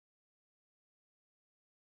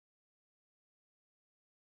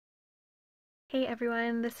Hey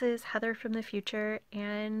everyone, this is Heather from the future,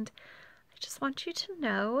 and I just want you to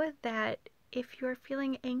know that if you're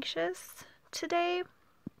feeling anxious today,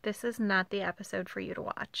 this is not the episode for you to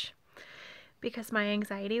watch because my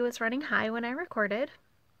anxiety was running high when I recorded.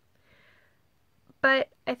 But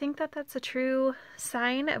I think that that's a true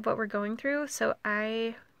sign of what we're going through, so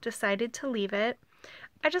I decided to leave it.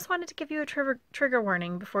 I just wanted to give you a trigger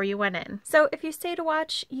warning before you went in. So if you stay to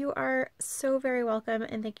watch, you are so very welcome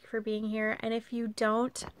and thank you for being here. And if you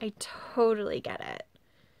don't, I totally get it.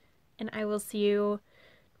 And I will see you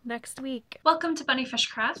next week. Welcome to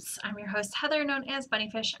BunniPhish Crafts. I'm your host Heather, known as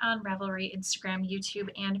BunniPhish on Ravelry, Instagram, YouTube,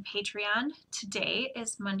 and Patreon. Today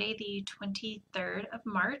is Monday the 23rd of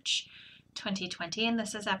March, 2020, and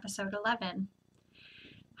this is episode 11.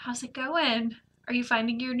 How's it going? Are you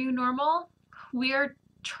finding your new normal? We are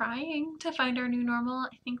trying to find our new normal.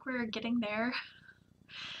 I think we're getting there.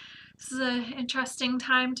 This is an interesting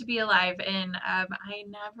time to be alive in. I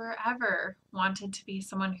never ever wanted to be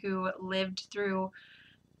someone who lived through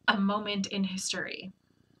a moment in history,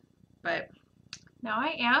 but now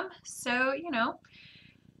I am, so it'll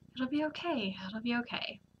be okay. It'll be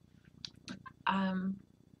okay.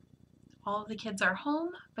 All of the kids are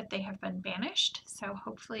home, but they have been banished, so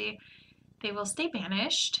hopefully they will stay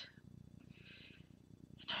banished.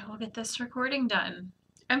 I will get this recording done.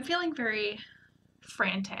 I'm feeling very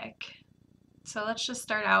frantic. So let's just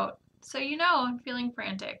start out. So I'm feeling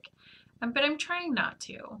frantic. But I'm trying not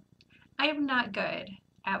to. I am not good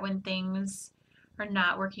at when things are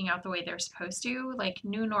not working out the way they're supposed to. Like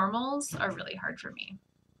new normals are really hard for me.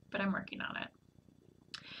 But I'm working on it.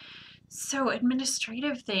 So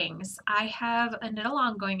administrative things. I have a knit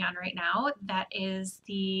along going on right now. That is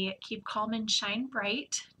the Keep Calm and Shine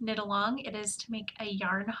Bright knit along. It is to make a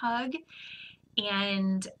yarn hug,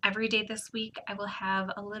 and every day this week I will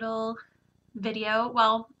have a little video.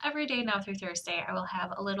 Well, every day now through Thursday I will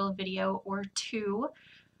have a little video or two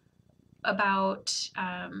about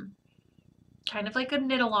kind of like a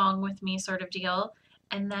knit along with me sort of deal,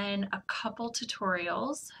 and then a couple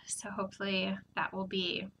tutorials. So hopefully that will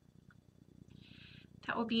be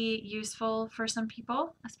useful for some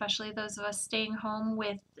people, especially those of us staying home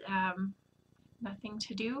with nothing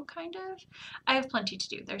to do, kind of. I have plenty to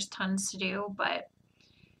do. There's tons to do, but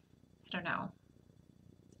I don't know.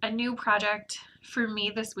 A new project for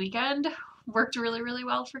me this weekend worked really, really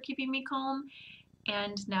well for keeping me calm.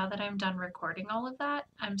 And now that I'm done recording all of that,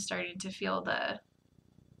 I'm starting to feel the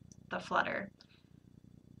flutter.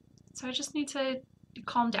 So I just need to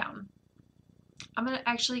calm down. I'm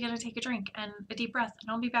actually going to take a drink and a deep breath,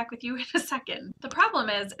 and I'll be back with you in a second. The problem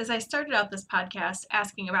is I started out this podcast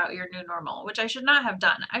asking about your new normal, which I should not have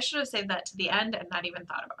done. I should have saved that to the end and not even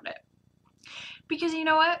thought about it. Because you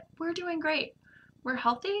know what? We're doing great. We're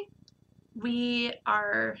healthy. We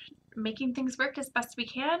are making things work as best we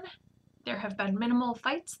can. There have been minimal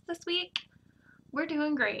fights this week. We're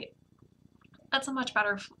doing great. That's a much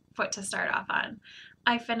better foot to start off on.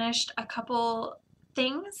 I finished a couple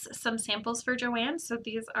things, some samples for Joanne. So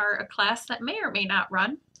these are a class that may or may not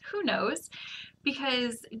run. Who knows?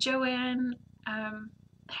 Because Joanne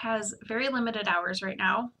has very limited hours right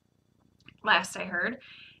now, last I heard,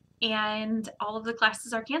 and all of the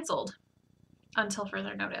classes are canceled until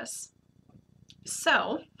further notice.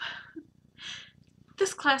 So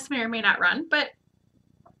this class may or may not run, but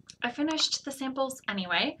I finished the samples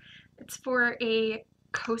anyway. It's for a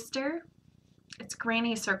coaster. It's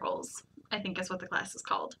Granny Circles, I think is what the class is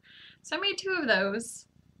called. So I made 2 of those.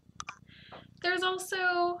 There's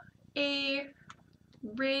also a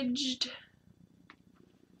ridged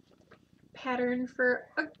pattern for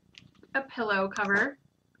a pillow cover.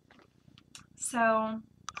 So,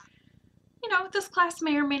 this class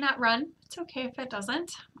may or may not run. It's okay if it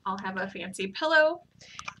doesn't. I'll have a fancy pillow.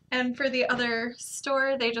 And for the other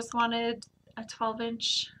store, they just wanted a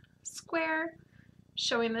 12-inch square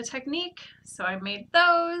showing the technique. So I made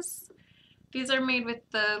those. These are made with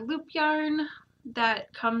the loop yarn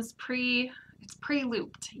that comes it's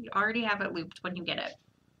pre-looped. You already have it looped when you get it.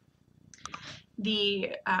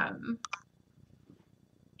 The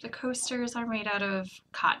coasters are made out of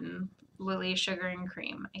cotton, Lily Sugar and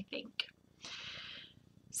Cream, I think.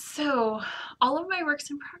 So all of my work's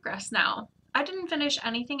in progress now. I didn't finish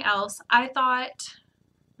anything else. I thought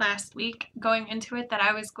last week going into it that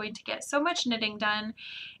I was going to get so much knitting done,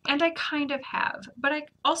 and I kind of have, but I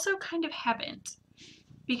also kind of haven't,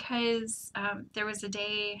 because there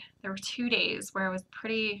were 2 days where I was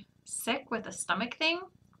pretty sick with a stomach thing.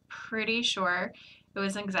 Pretty sure it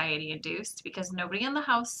was anxiety induced because nobody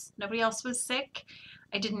else was sick.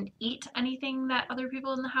 I didn't eat anything that other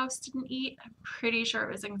people in the house didn't eat. I'm pretty sure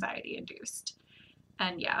it was anxiety induced.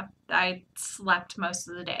 And yeah, I slept most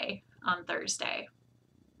of the day on Thursday.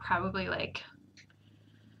 Probably like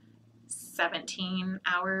 17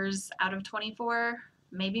 hours out of 24,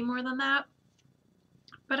 maybe more than that.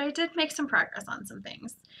 But I did make some progress on some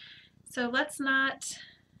things. So let's not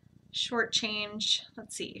shortchange.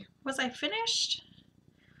 Let's see. Was I finished?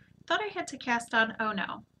 Thought I had to cast on. Oh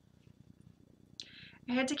no.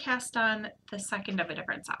 I had to cast on the second of a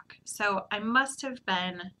different sock. So I must have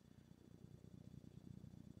been.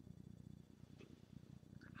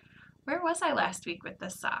 Where was I last week with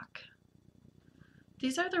this sock?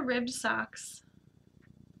 These are the ribbed socks.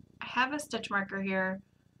 I have a stitch marker here.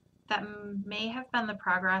 That may have been the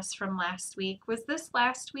progress from last week. Was this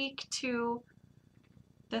last week to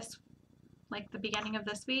this, like the beginning of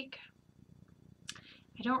this week?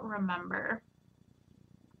 I don't remember.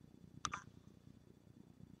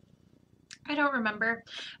 I don't remember,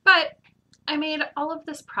 but I made all of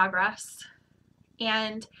this progress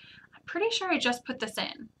and I'm pretty sure I just put this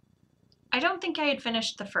in. I don't think I had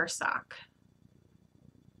finished the first sock.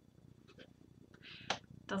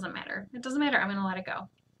 Doesn't matter. It doesn't matter. I'm going to let it go.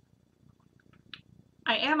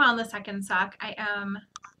 I am on the second sock. I am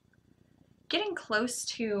getting close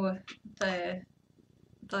to the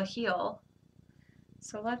heel.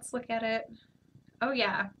 So let's look at it. Oh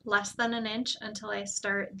yeah, less than an inch until I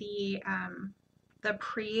start the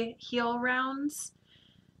pre-heel rounds.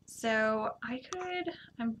 So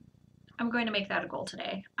I'm going to make that a goal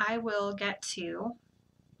today. I will get to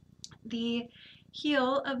the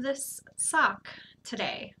heel of this sock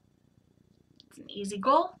today. It's an easy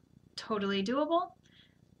goal, totally doable.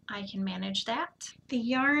 I can manage that. The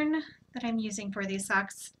yarn that I'm using for these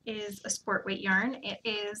socks is a sport weight yarn. It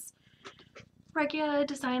is Regular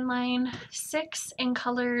Design Line 6 in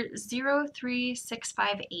color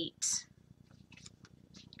 03658.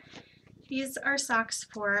 These are socks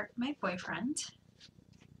for my boyfriend.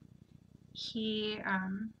 He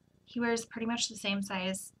wears pretty much the same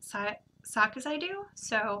size sock as I do,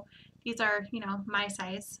 so these are, you know, my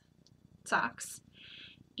size socks.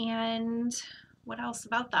 And what else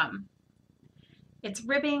about them? It's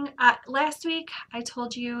ribbing. Last week I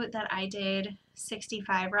told you that I did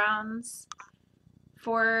 65 rounds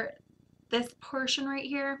for this portion right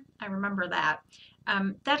here. I remember that.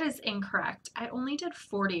 That is incorrect. I only did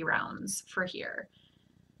 40 rounds for here.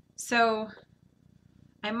 So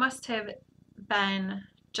I must have been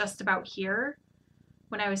just about here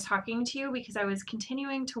when I was talking to you because I was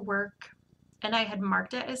continuing to work and I had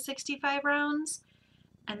marked it as 65 rounds.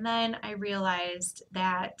 And then I realized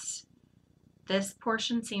that this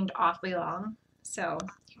portion seemed awfully long. So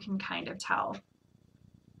you can kind of tell.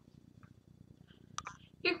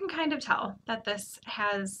 You can kind of tell that this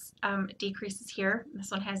has decreases here.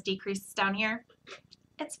 This one has decreases down here.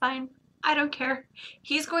 It's fine. I don't care.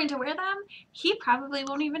 He's going to wear them. He probably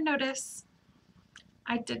won't even notice.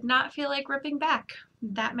 I did not feel like ripping back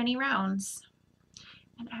that many rounds.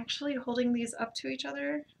 And actually holding these up to each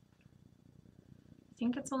other, I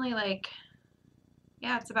think it's only like,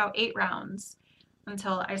 yeah, it's about 8 rounds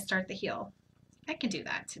until I start the heel. I can do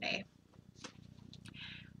that today.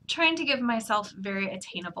 Trying to give myself very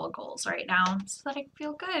attainable goals right now so that I can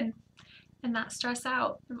feel good and not stress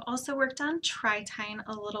out. I've also worked on tri-tying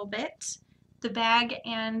a little bit. The bag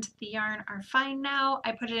and the yarn are fine now.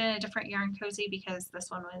 I put it in a different yarn cozy because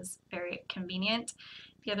this one was very convenient.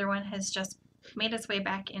 The other one has just made its way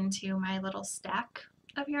back into my little stack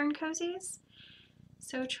of yarn cozies.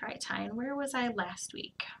 So tri-tying, where was I last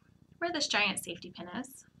week? Where this giant safety pin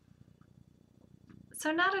is.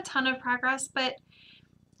 So not a ton of progress, but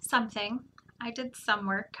something. I did some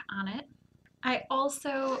work on it. I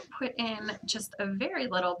also put in just a very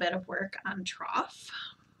little bit of work on trough.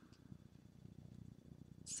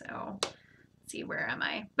 So let's see, where am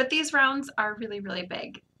I? But these rounds are really, really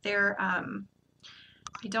big. They're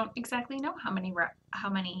I don't exactly know how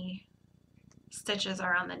many stitches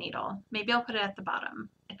are on the needle. Maybe I'll put it at the bottom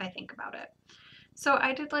if I think about it. So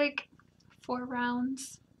I did like 4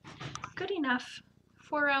 rounds. Good enough.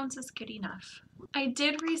 4 rounds is good enough. I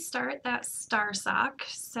did restart that star sock,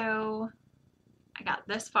 so I got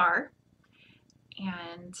this far,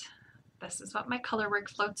 and this is what my colorwork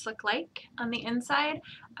floats look like on the inside.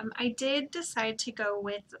 I did decide to go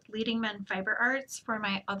with Leading Men Fiber Arts for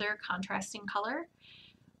my other contrasting color,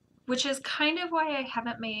 which is kind of why I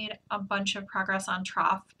haven't made a bunch of progress on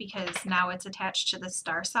trough, because now it's attached to the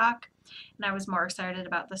star sock, and I was more excited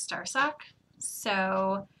about the star sock.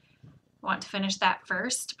 So I want to finish that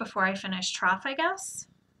first before I finish trough, I guess.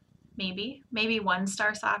 Maybe one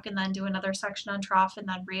star sock and then do another section on trough and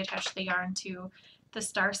then reattach the yarn to the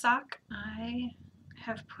star sock. I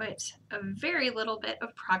have put a very little bit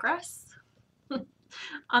of progress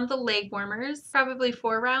on the leg warmers, probably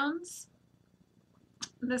 4 rounds.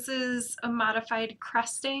 This is a modified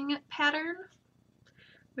cresting pattern,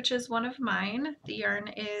 which is one of mine. The yarn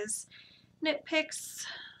is Knit Picks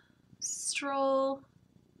Stroll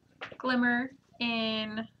Glimmer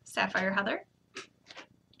in Sapphire Heather.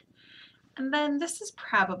 And then this is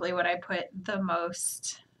probably what I put the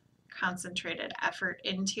most concentrated effort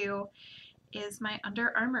into, is my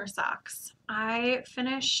Under Armour socks. I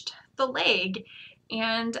finished the leg,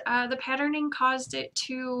 and the patterning caused it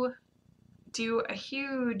to do a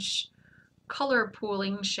huge color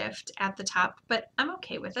pooling shift at the top, but I'm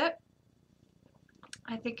okay with it.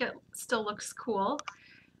 I think it still looks cool.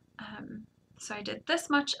 So I did this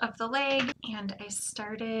much of the leg, and I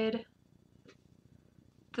started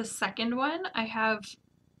the second one. I have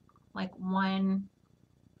like one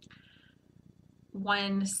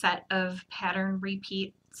set of pattern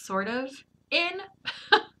repeat sort of in,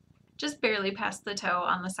 just barely past the toe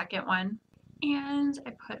on the second one. And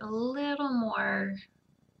I put a little more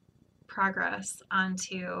progress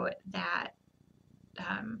onto that,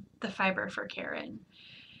 the fiber for Karen.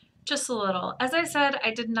 Just a little. As I said,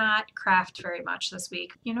 I did not craft very much this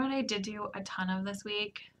week. You know what I did do a ton of this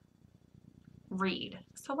week? Read.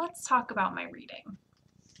 So let's talk about my reading.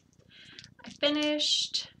 I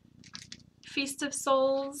finished Feast of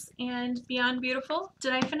Souls and Beyond Beautiful.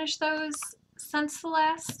 Did I finish those since the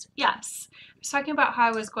last? Yes. I was talking about how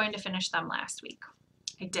I was going to finish them last week.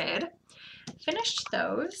 I did. Finished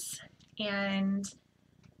those, and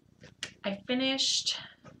I finished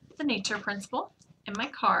The Nature Principle in my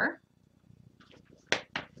car.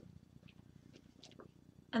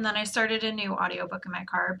 And then I started a new audiobook in my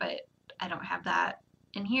car, but I don't have that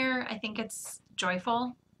in here. I think it's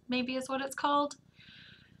Joyful, maybe is what it's called.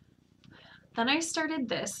 Then I started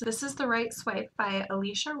this. This is The Right Swipe by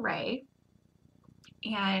Alicia Ray.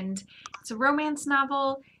 And it's a romance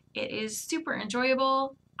novel. It is super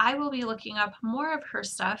enjoyable. I will be looking up more of her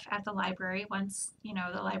stuff at the library once, you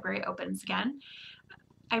know, the library opens again.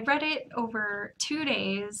 I read it over 2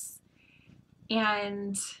 days,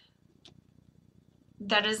 and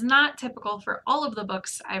that is not typical for all of the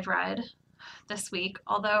books I've read this week,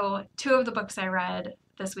 although 2 of the books I read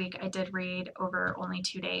this week I did read over only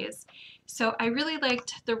 2 days. So I really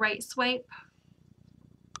liked The Right Swipe.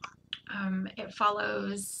 It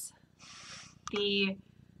follows the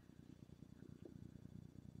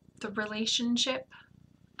relationship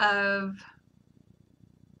of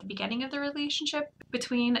the beginning of the relationship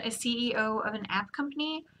between a CEO of an app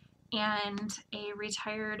company and a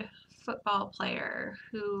retired football player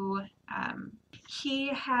who he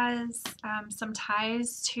has some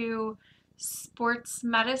ties to sports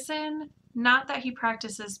medicine. Not that he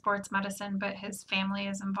practices sports medicine, but his family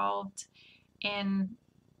is involved in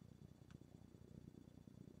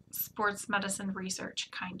sports medicine research,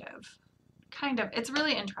 kind of. It's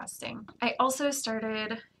really interesting. I also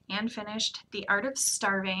started and finished The Art of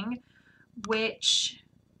Starving, which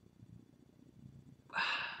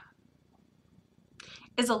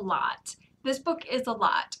is a lot. This book is a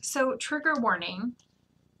lot. So trigger warning,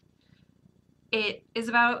 it is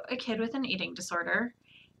about a kid with an eating disorder,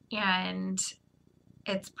 and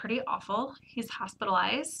it's pretty awful. He's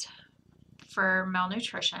hospitalized for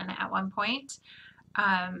malnutrition at one point.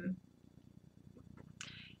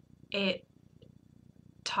 It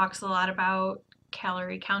talks a lot about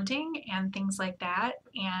calorie counting and things like that,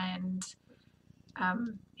 and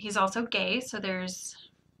he's also gay, so there's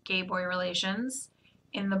gay boy relations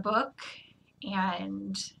in the book,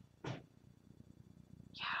 and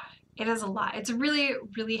yeah, it is a lot. It's really,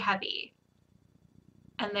 really heavy,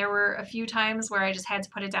 and there were a few times where I just had to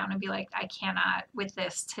put it down and be like, I cannot with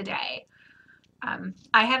this today.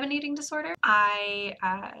 I have an eating disorder. I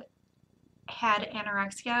had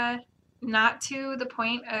anorexia, not to the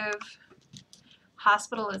point of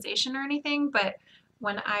hospitalization or anything, but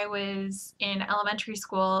when I was in elementary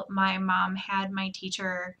school, my mom had my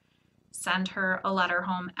teacher send her a letter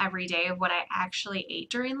home every day of what I actually ate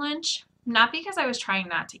during lunch. Not because I was trying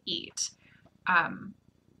not to eat,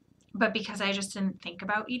 but because I just didn't think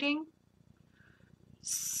about eating.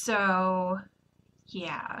 So,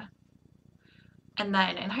 yeah. And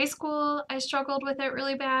then in high school, I struggled with it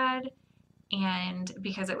really bad, and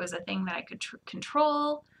because it was a thing that I could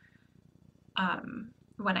control,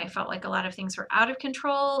 when I felt like a lot of things were out of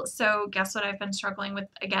control. So guess what I've been struggling with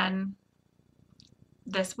again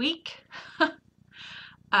this week?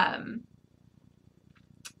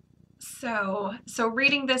 So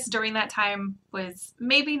reading this during that time was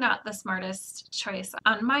maybe not the smartest choice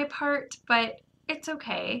on my part, but it's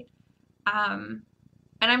okay. And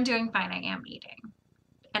I'm doing fine. I am eating.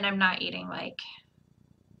 And I'm not eating like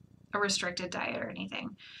a restricted diet or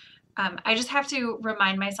anything. I just have to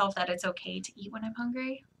remind myself that it's okay to eat when I'm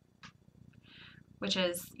hungry, which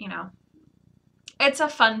is, you know, it's a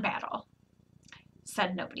fun battle.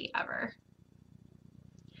 Said nobody ever.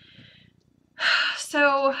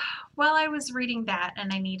 So while I was reading that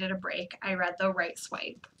and I needed a break, I read The Right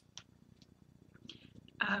Swipe.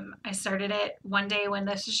 I started it one day when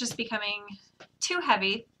this was just becoming too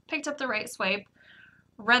heavy, picked up The Right Swipe,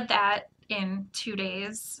 read that in 2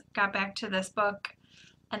 days, got back to this book,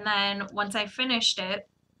 and then once I finished it,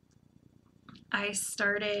 I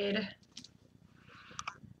started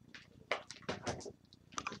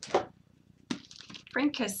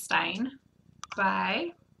Frankisstein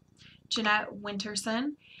by Jeanette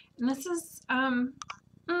Winterson. And this is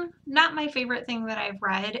not my favorite thing that I've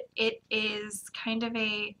read. It is kind of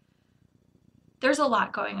there's a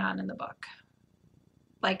lot going on in the book,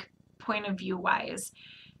 like point of view wise.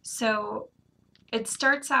 So it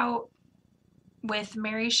starts out with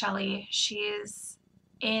Mary Shelley. She is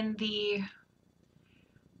in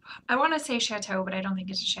I want to say chateau, but I don't think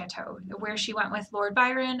it's a chateau, where she went with Lord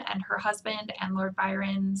Byron and her husband and Lord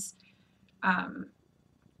Byron's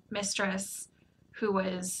mistress, who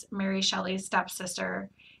was Mary Shelley's stepsister,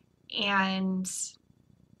 and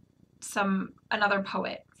another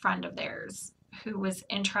poet friend of theirs who was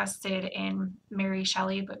interested in Mary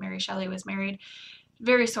Shelley, but Mary Shelley was married.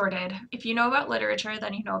 Very sordid. If you know about literature,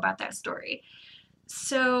 then you know about that story.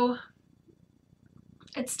 So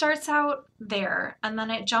it starts out there, and then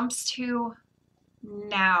it jumps to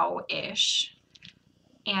now-ish,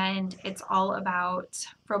 and it's all about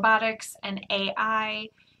robotics and AI,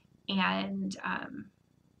 and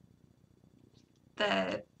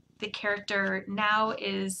the character now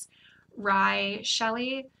is Rye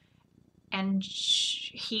Shelley, and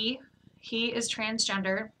he is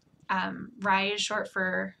transgender. Rye is short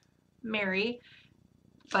for Mary,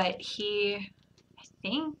 but he, I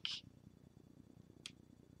think,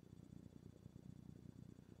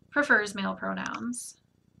 prefers male pronouns.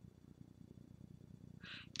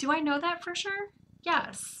 Do I know that for sure?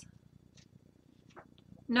 Yes.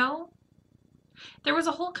 No? There was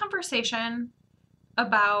a whole conversation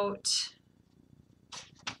about,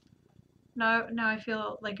 now I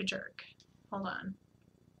feel like a jerk. Hold on.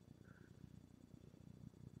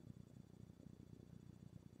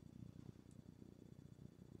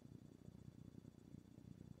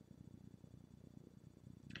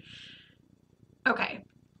 Okay,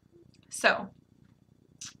 so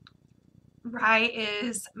Rye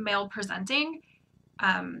is male presenting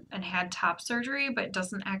and had top surgery, but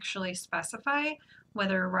doesn't actually specify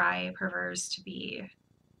whether Rye prefers to be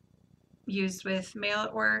used with male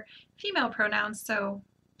or female pronouns, so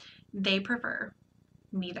they prefer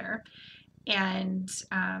neither. And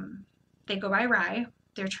they go by Rye,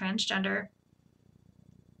 they're transgender,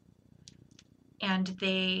 and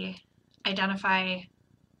they identify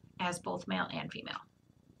as both male and female.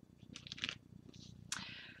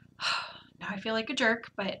 Now I feel like a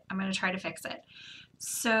jerk, but I'm going to try to fix it.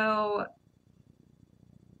 So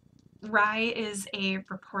Rye is a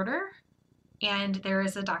reporter, and there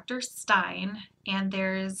is a Dr. Stein, and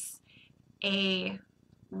there's a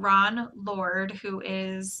Ron Lord, who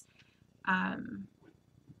is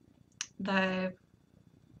the,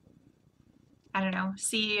 I don't know,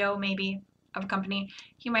 CEO maybe of a company.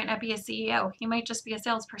 He might not be a CEO. He might just be a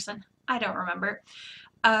salesperson. I don't remember.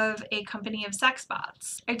 Of a company of sex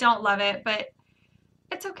bots. I don't love it, but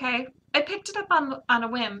it's okay. I picked it up on a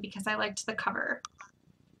whim because I liked the cover.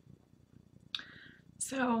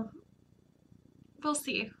 So we'll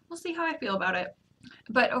see. We'll see how I feel about it.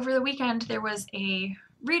 But over the weekend, there was a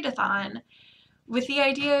readathon, with the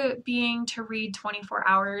idea being to read 24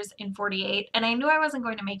 hours in 48. And I knew I wasn't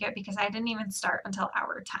going to make it because I didn't even start until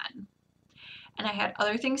hour 10. And I had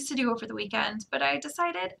other things to do over the weekend, but I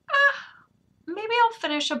decided, maybe I'll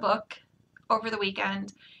finish a book over the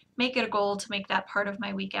weekend, make it a goal to make that part of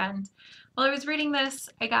my weekend. While I was reading this,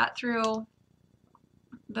 I got through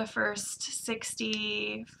the first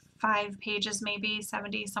 65 pages, maybe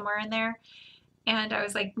 70, somewhere in there. And I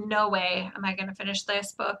was like, no way am I going to finish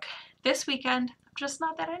this book this weekend. I'm just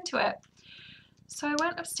not that into it. So I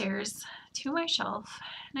went upstairs to my shelf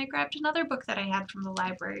and I grabbed another book that I had from the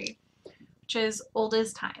library, which is Old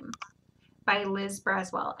as Time by Liz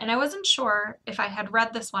Braswell. And I wasn't sure if I had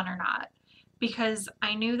read this one or not because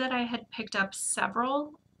I knew that I had picked up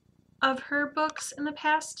several of her books in the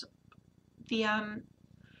past.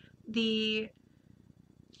 The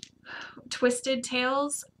Twisted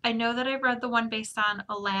Tales, I know that I've read the one based on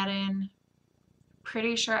Aladdin.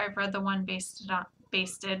 Pretty sure I've read the one based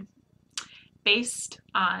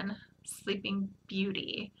on Sleeping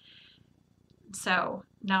Beauty. So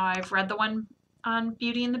now I've read the one on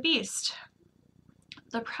Beauty and the Beast.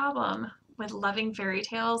 The problem with loving fairy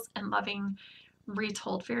tales and loving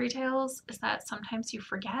retold fairy tales is that sometimes you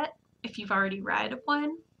forget if you've already read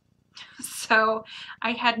one. So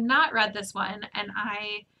I had not read this one and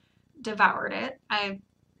I devoured it.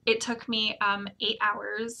 It took me 8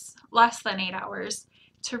 hours, less than 8 hours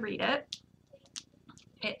to read it.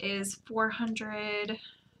 It is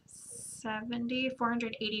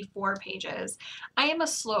 484 pages. I am a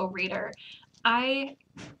slow reader. I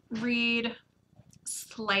read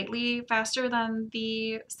slightly faster than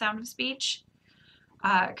the Sound of Speech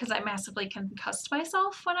because I massively concussed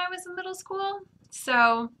myself when I was in middle school.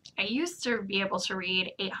 So I used to be able to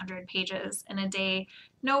read 800 pages in a day,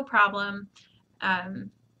 no problem.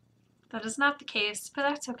 That is not the case, but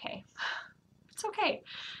that's okay. It's okay.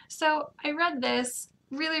 So I read this,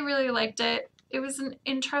 really, really liked it. It was an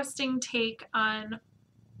interesting take on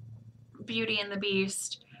Beauty and the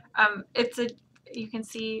Beast. You can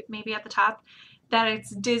see maybe at the top that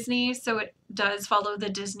it's Disney, so it does follow the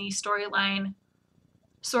Disney storyline,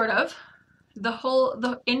 sort of.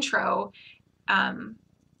 The intro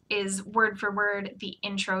is word for word the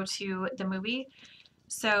intro to the movie.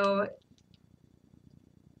 So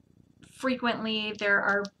frequently there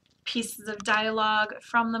are pieces of dialogue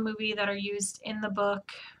from the movie that are used in the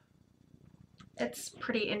book. It's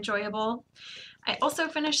pretty enjoyable. I also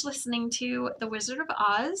finished listening to The Wizard of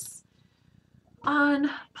Oz on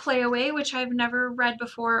Playaway, which I've never read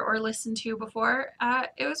before or listened to before.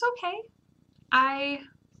 It was okay. I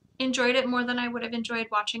enjoyed it more than I would have enjoyed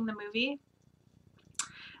watching the movie.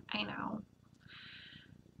 I know.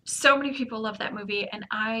 So many people love that movie, and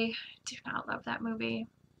I do not love that movie.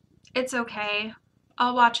 It's okay.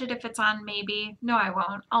 I'll watch it if it's on, maybe. No, I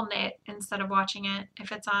won't. I'll knit instead of watching it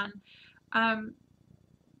if it's on.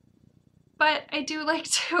 But I do like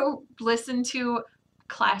to listen to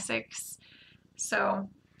classics. So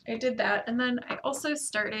I did that. And then I also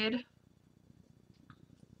started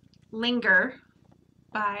Linger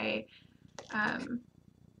by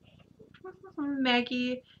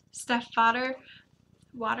Maggie Stiefvater.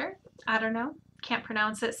 I don't know. Can't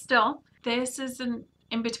pronounce it still. This is an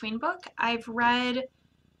in-between book. I've read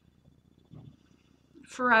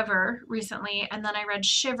Forever recently, and then I read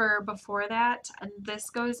Shiver before that, and this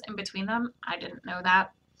goes in between them. I didn't know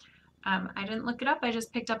that. I didn't look it up. I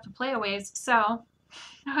just picked up the playaways. So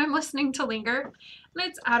now I'm listening to Linger, and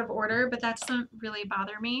it's out of order, but that doesn't really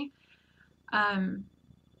bother me. I'm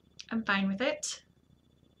fine with it.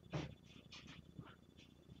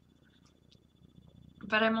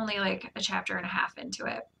 But I'm only like a chapter and a half into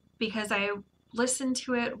it because I listened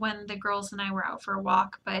to it when the girls and I were out for a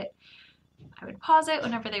walk, but I would pause it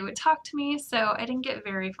whenever they would talk to me, so I didn't get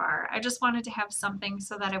very far. I just wanted to have something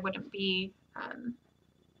so that I wouldn't be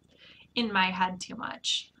in my head too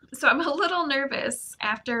much. So I'm a little nervous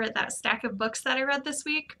after that stack of books that I read this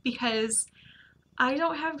week because I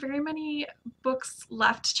don't have very many books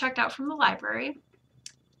left checked out from the library.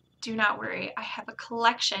 Do not worry, I have a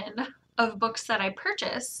collection of books that I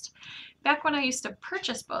purchased back when I used to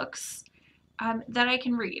purchase books that I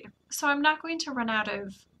can read. So I'm not going to run out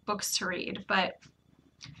of books to read, but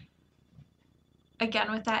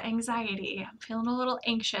again, with that anxiety, I'm feeling a little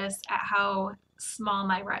anxious at how small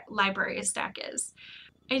my library stack is.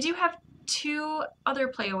 I do have 2 other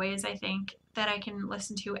playaways, I think, that I can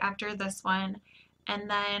listen to after this one, and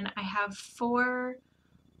then I have 4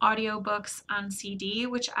 audiobooks on CD,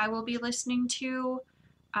 which I will be listening to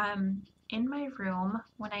in my room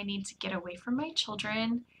when I need to get away from my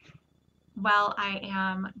children while I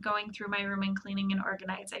am going through my room and cleaning and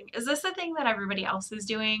organizing. Is this a thing that everybody else is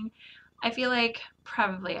doing? I feel like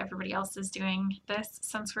probably everybody else is doing this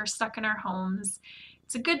since we're stuck in our homes.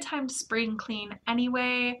 It's a good time to spring clean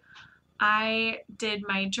anyway. I did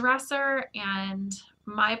my dresser and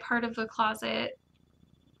my part of the closet.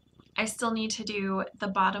 I still need to do the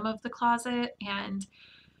bottom of the closet and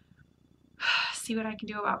see what I can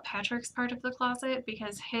do about Patrick's part of the closet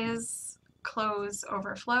because his clothes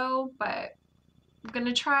overflow, but I'm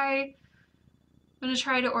gonna try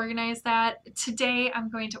to organize that. Today I'm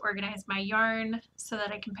going to organize my yarn so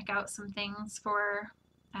that I can pick out some things for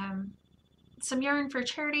some yarn for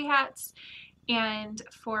charity hats and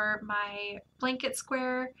for my blanket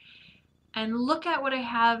square, and look at what I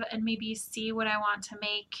have and maybe see what I want to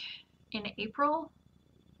make in April.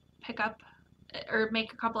 Pick up or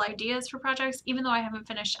make a couple ideas for projects, even though I haven't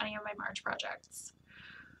finished any of my March projects.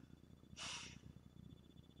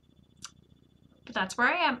 But that's where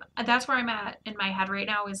I am. That's where I'm at in my head right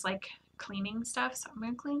now, is like cleaning stuff. So I'm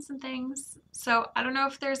going to clean some things. So I don't know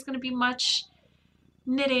if there's going to be much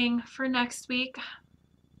knitting for next week.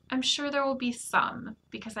 I'm sure there will be some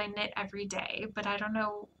because I knit every day, but I don't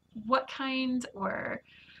know what kind or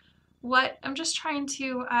what. I'm just trying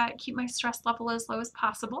to keep my stress level as low as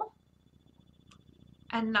possible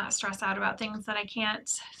and not stress out about things that I can't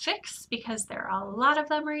fix because there are a lot of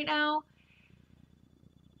them right now,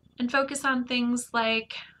 and focus on things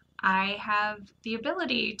like I have the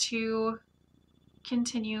ability to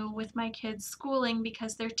continue with my kids' schooling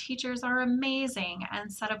because their teachers are amazing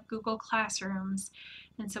and set up Google Classrooms.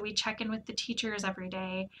 And so we check in with the teachers every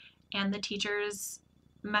day, and the teachers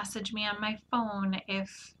message me on my phone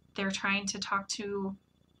if they're trying to talk to,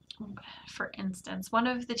 for instance, one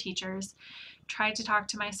of the teachers tried to talk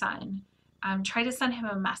to my son, tried to send him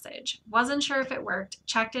a message. Wasn't sure if it worked,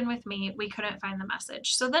 checked in with me, we couldn't find the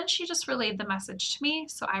message. So then she just relayed the message to me,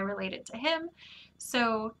 so I relayed it to him.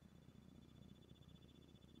 So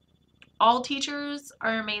all teachers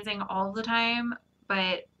are amazing all the time,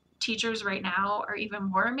 but teachers right now are even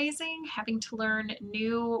more amazing, having to learn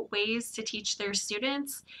new ways to teach their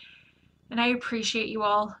students. And I appreciate you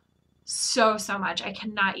all so, so much. I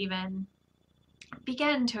cannot even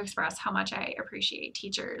begin to express how much I appreciate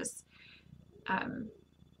teachers,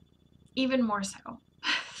 even more so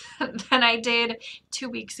than I did 2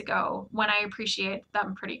 weeks ago when I appreciate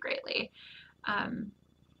them pretty greatly.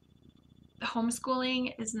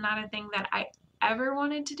 Homeschooling is not a thing that I ever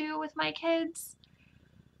wanted to do with my kids.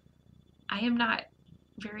 I am not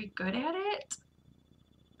very good at it.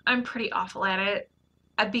 I'm pretty awful at it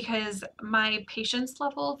because my patience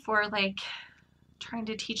level for like trying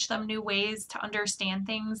to teach them new ways to understand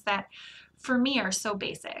things that for me are so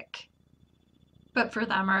basic, but for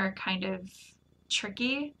them are kind of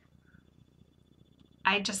tricky.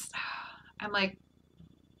 I'm like,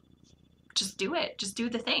 just do it. Just do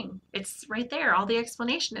the thing. It's right there. All the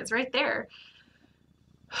explanation is right there.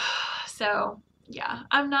 So yeah,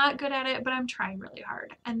 I'm not good at it, but I'm trying really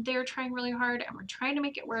hard. And they're trying really hard, and we're trying to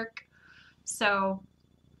make it work. So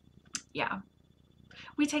yeah,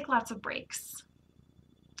 we take lots of breaks.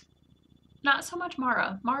 Not so much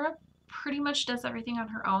Mara. Mara pretty much does everything on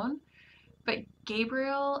her own, but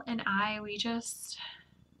Gabriel and I,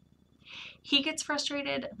 he gets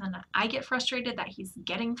frustrated, and then I get frustrated that he's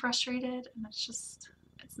getting frustrated, and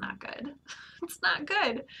it's not good. It's not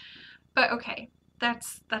good. But okay,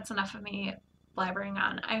 that's enough of me blabbering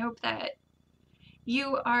on. I hope that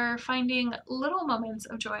you are finding little moments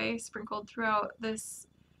of joy sprinkled throughout this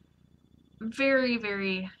very,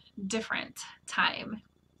 very different time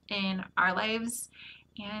in our lives.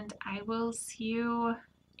 And I will see you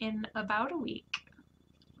in about a week.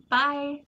 Bye.